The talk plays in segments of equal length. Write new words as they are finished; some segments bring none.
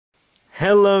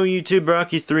Hello YouTube,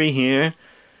 Rocky3 here,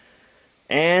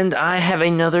 and I have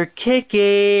another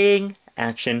kicking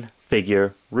action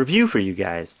figure review for you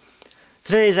guys.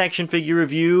 Today's action figure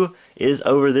review is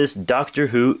over this Doctor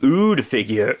Who Ood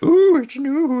figure. Ooh, it's an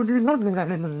Ood, look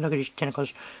at his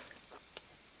tentacles.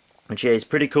 Which, yeah, he's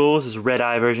pretty cool. This is a red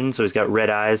eye version, so he's got red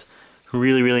eyes.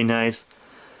 Really nice.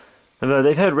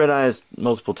 They've had red eyes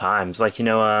multiple times, like, you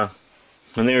know,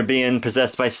 when they were being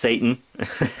possessed by Satan.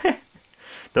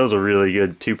 That was a really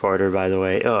good two-parter, by the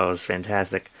way. Oh, it was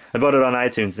fantastic. I bought it on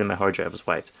iTunes, then my hard drive was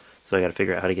wiped. So I gotta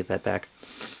figure out how to get that back.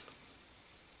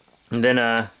 And then,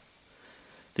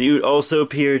 the Ood also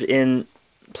appeared in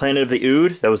Planet of the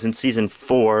Ood. That was in Season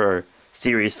 4, or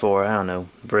Series 4. I don't know.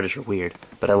 British are weird.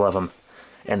 But I love them.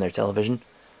 And their television.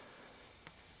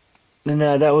 And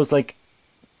that was, like,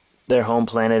 their home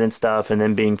planet and stuff, and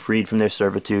then being freed from their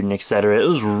servitude and etc. It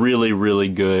was really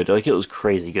good. Like, it was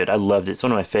crazy good. I loved it. It's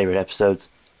one of my favorite episodes.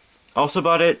 Also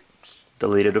bought it,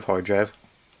 deleted of hard drive.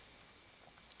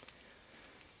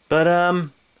 But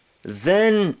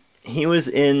then he was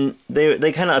in,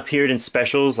 they kind of appeared in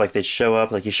specials, like they'd show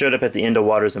up, like he showed up at the end of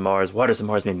Waters of Mars. Waters of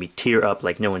Mars made me tear up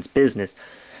like no one's business.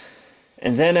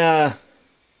 And then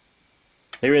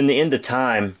they were in the End of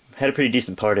Time, had a pretty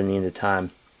decent part in the End of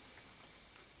Time.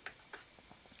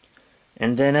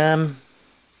 And then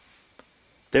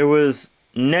there was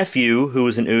Nephew, who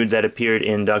was an Ood that appeared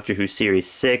in Doctor Who Series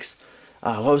 6.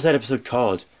 What was that episode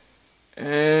called?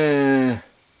 You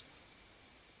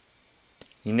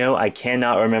know, I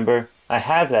cannot remember. I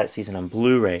have that season on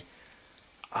Blu-ray.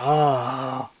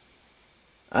 Oh,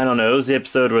 I don't know. It was the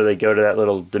episode where they go to that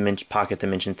little pocket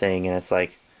dimension thing, and it's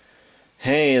like,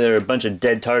 hey, there are a bunch of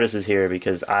dead TARDISes here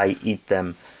because I eat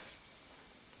them.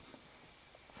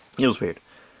 It was weird.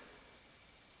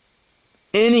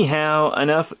 Anyhow,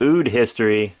 enough Ood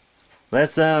history.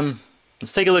 Let's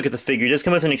take a look at the figure. It does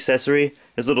come with an accessory,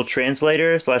 his little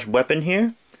translator / weapon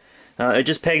here. It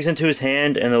just pegs into his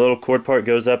hand, and the little cord part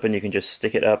goes up, and you can just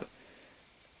stick it up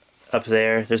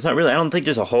there. There's not really, I don't think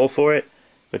there's a hole for it,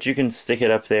 but you can stick it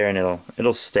up there, and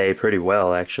it'll stay pretty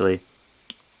well, actually.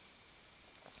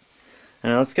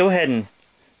 Let's go ahead and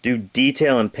do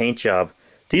detail and paint job.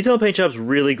 Detail and paint job's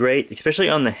really great, especially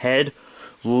on the head.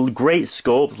 Great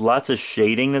sculpt, lots of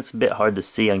shading. That's a bit hard to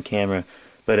see on camera,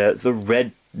 but the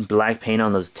red black paint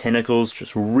on those tentacles,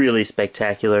 just really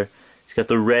spectacular. He's got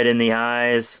the red in the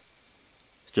eyes,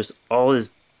 just all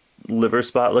his liver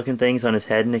spot looking things on his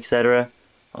head and etc.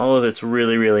 All of it's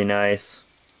really nice.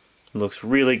 Looks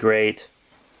really great.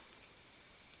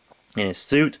 In his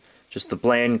suit, just the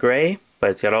bland gray, but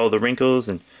it's got all the wrinkles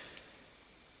and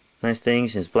nice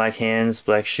things. His black hands,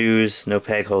 black shoes, no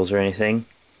peg holes or anything.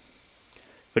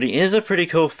 But he is a pretty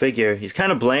cool figure. He's kind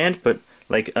of bland, but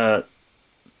like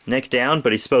neck down,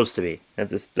 but he's supposed to be.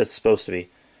 That's supposed to be.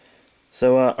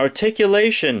 So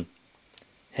articulation.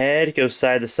 Head goes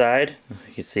side to side.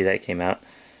 You can see that came out.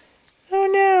 Oh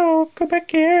no, go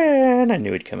back in. I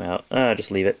knew it'd come out.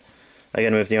 Just leave it. I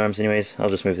gotta move the arms anyways. I'll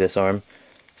just move this arm.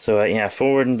 So yeah,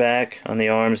 forward and back on the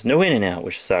arms. No in and out,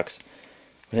 which sucks.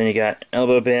 But then you got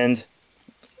elbow bend,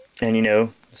 and you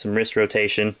know, some wrist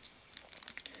rotation.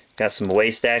 Got some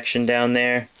waist action down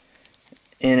there.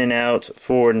 In and out,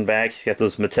 forward and back. Got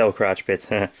those Mattel crotch bits.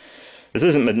 This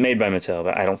isn't made by Mattel,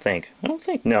 but I don't think.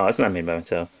 No, it's not made by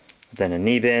Mattel. Then a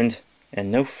knee bend,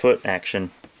 and no foot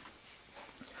action.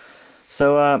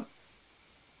 So,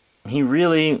 he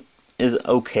really is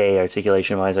okay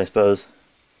articulation-wise, I suppose.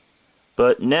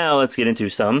 But now let's get into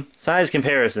some size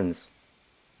comparisons.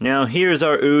 Now, here's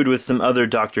our Ood with some other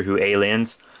Doctor Who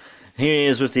aliens. Here he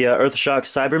is with the Earthshock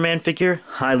Cyberman figure.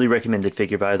 Highly recommended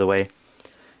figure, by the way.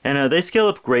 And they scale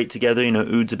up great together. You know,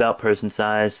 Ood's about person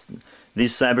size.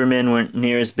 These Cybermen weren't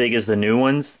near as big as the new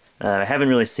ones. I haven't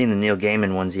really seen the Neil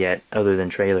Gaiman ones yet, other than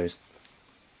trailers.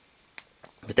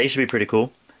 But they should be pretty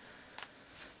cool.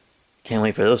 Can't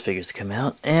wait for those figures to come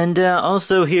out. And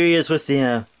also here he is with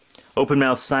the open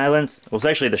mouth silence. Well, it's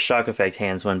actually the shock effect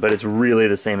hands one, but it's really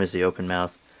the same as the open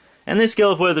mouth. And they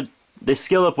scale up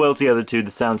well together too. The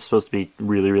sound's supposed to be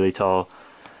really tall.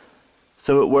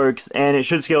 So it works, and it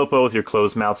should scale up well with your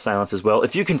closed mouth silence as well.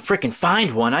 If you can frickin'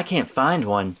 find one, I can't find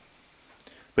one.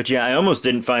 But yeah, I almost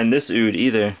didn't find this Ood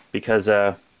either, because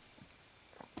I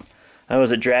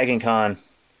was at Dragon Con.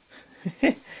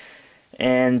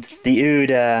 And the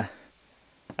Ood,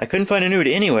 I couldn't find an Ood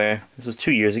anywhere. This was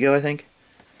 2 years ago, I think.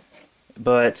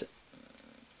 But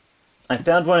I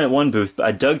found one at one booth, but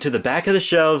I dug to the back of the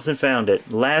shelves and found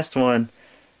it. Last one.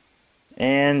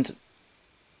 And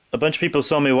a bunch of people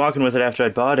saw me walking with it after I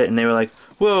bought it, and they were like,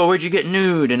 whoa, where'd you get an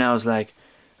Ood? And I was like,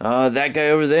 that guy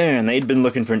over there. And they'd been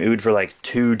looking for an Ood for like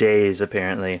 2 days,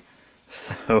 apparently.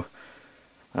 So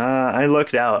I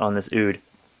lucked out on this Ood.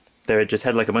 There just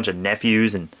had like a bunch of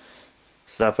nephews and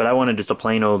stuff, but I wanted just a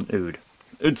plain old Ood.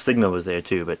 Ood Sigma was there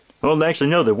too, but... Well, actually,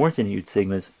 no, there weren't any Ood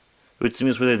Sigmas. Ood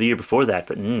Sigmas were there the year before that,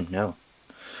 but no.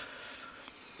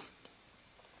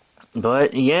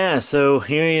 But, yeah, so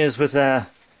here he is with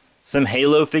some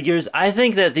Halo figures. I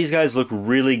think that these guys look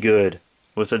really good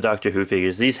with the Doctor Who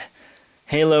figures. These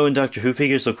Halo and Doctor Who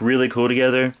figures look really cool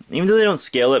together, even though they don't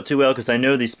scale up too well, because I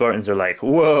know these Spartans are like,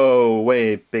 whoa,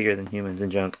 way bigger than humans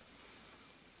and junk.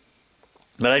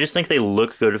 But I just think they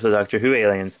look good with the Doctor Who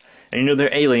aliens. And you know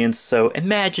they're aliens, so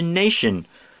imagination.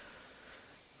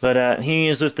 But here he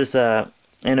is with this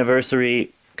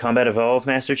anniversary Combat Evolved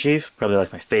Master Chief. Probably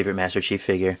like my favorite Master Chief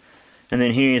figure. And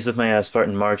then here he is with my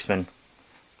Spartan Marksman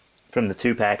from the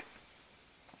 2-pack.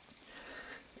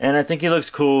 And I think he looks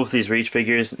cool with these Reach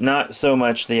figures. Not so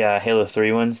much the Halo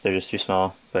 3 ones, they're just too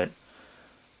small. But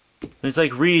it's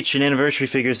like Reach and Anniversary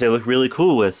figures they look really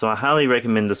cool with. So I highly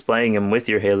recommend displaying them with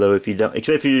your Halo if you don't.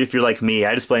 Except if you're like me,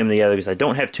 I display them together because I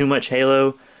don't have too much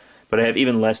Halo, but I have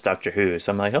even less Doctor Who.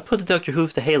 So I'm like, I'll put the Doctor Who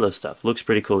with the Halo stuff. Looks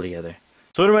pretty cool together.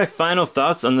 So what are my final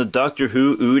thoughts on the Doctor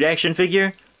Who Ood action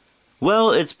figure?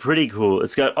 Well, it's pretty cool.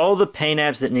 It's got all the paint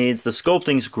apps it needs. The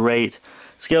sculpting's great.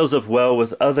 Scales up well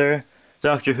with other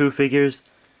Doctor Who figures.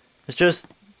 It's just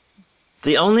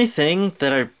the only thing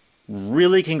that I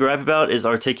really can gripe about is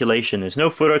articulation. There's no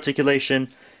foot articulation.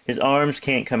 His arms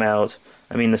can't come out.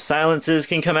 I mean, the silences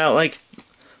can come out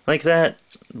like that,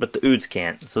 but the Oods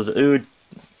can't. So the Ood,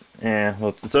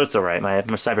 well, so it's alright. My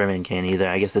Cyberman can't either.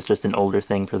 I guess it's just an older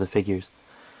thing for the figures.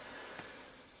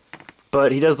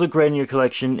 But he does look great in your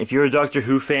collection. If you're a Doctor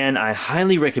Who fan, I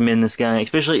highly recommend this guy,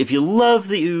 especially if you love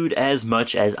the Ood as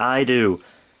much as I do.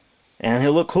 And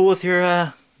he'll look cool with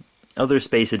your other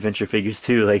space adventure figures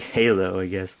too, like Halo, I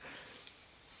guess.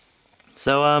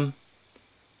 So,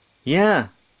 yeah,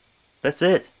 that's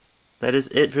it. That is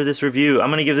it for this review. I'm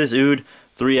gonna give this Ood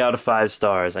 3 out of 5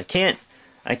 stars. I can't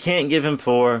give him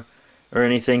 4 or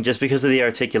anything just because of the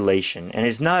articulation, and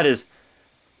it's not as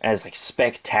like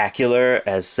spectacular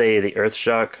as, say, the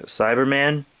Earthshock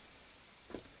Cyberman,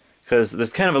 because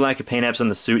there's kind of a lack of paint apps on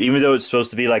the suit, even though it's supposed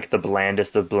to be like the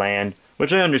blandest of bland,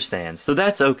 which I understand. So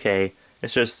that's okay.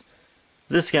 It's just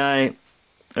this guy,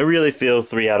 I really feel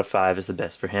 3 out of 5 is the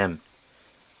best for him.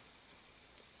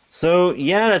 So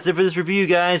yeah, that's it for this review,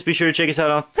 guys. Be sure to check us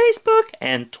out on Facebook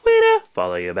and Twitter.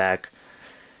 Follow you back.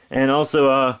 And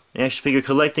also, the action figure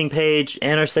collecting page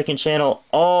and our second channel,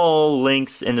 all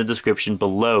links in the description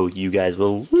below. You guys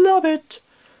will love it.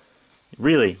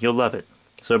 Really, you'll love it.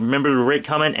 So remember to rate,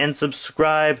 comment, and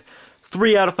subscribe.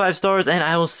 3 out of 5 stars, and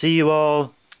I will see you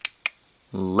all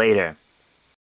later.